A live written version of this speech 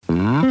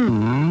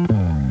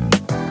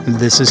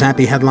This is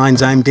Happy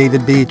Headlines. I'm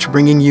David Beach,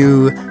 bringing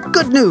you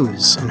good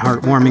news and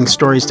heartwarming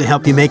stories to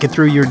help you make it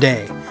through your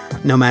day,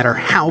 no matter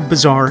how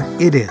bizarre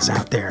it is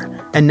out there.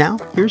 And now,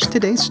 here's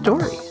today's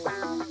story.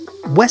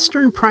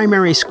 Western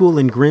Primary School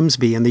in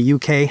Grimsby in the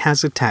UK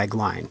has a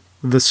tagline,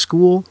 "The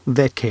School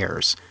That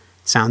Cares."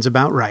 Sounds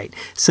about right.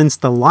 Since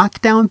the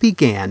lockdown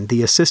began,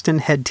 the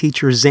assistant head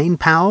teacher Zane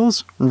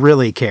Powells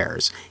really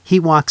cares. He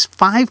walks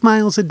 5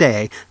 miles a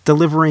day,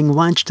 delivering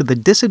lunch to the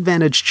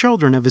disadvantaged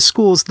children of his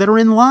schools that are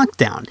in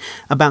lockdown.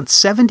 About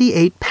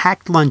 78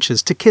 packed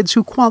lunches to kids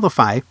who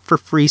qualify for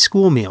free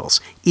school meals,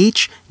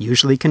 each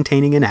usually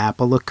containing an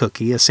apple, a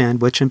cookie, a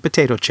sandwich, and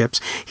potato chips.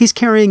 He's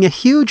carrying a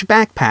huge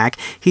backpack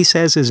he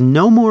says is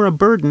no more a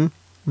burden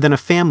than a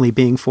family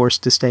being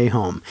forced to stay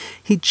home.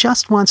 He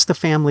just wants the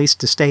families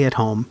to stay at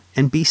home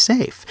and be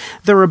safe.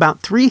 There are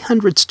about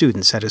 300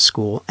 students at his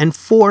school, and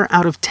 4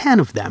 out of 10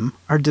 of them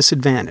are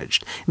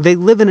disadvantaged. They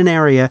live in an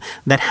area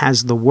that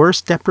has the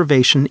worst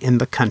deprivation in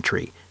the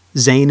country.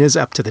 Zane is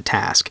up to the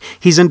task.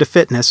 He's into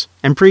fitness,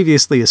 and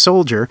previously a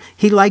soldier,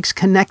 he likes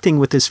connecting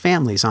with his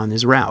families on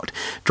his route,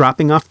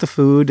 dropping off the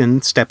food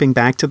and stepping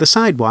back to the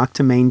sidewalk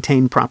to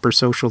maintain proper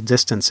social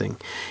distancing.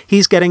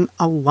 He's getting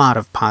a lot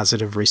of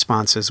positive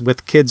responses,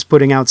 with kids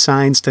putting out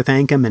signs to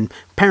thank him and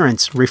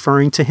parents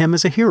referring to him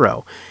as a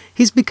hero.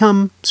 He's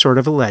become sort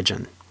of a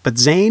legend. But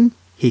Zane,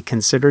 he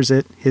considers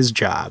it his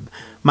job.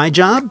 "My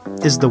job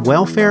is the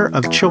welfare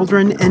of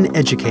children and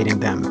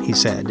educating them," he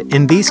said.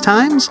 "In these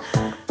times,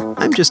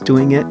 I'm just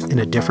doing it in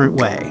a different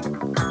way."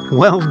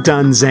 Well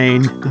done,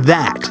 Zane.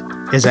 That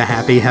is a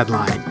happy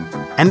headline.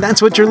 And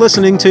that's what you're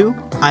listening to.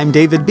 I'm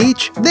David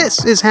Beach.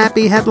 This is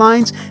Happy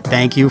Headlines.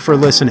 Thank you for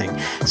listening.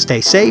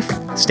 Stay safe,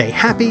 stay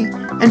happy,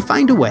 and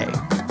find a way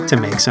to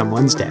make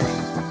someone's day.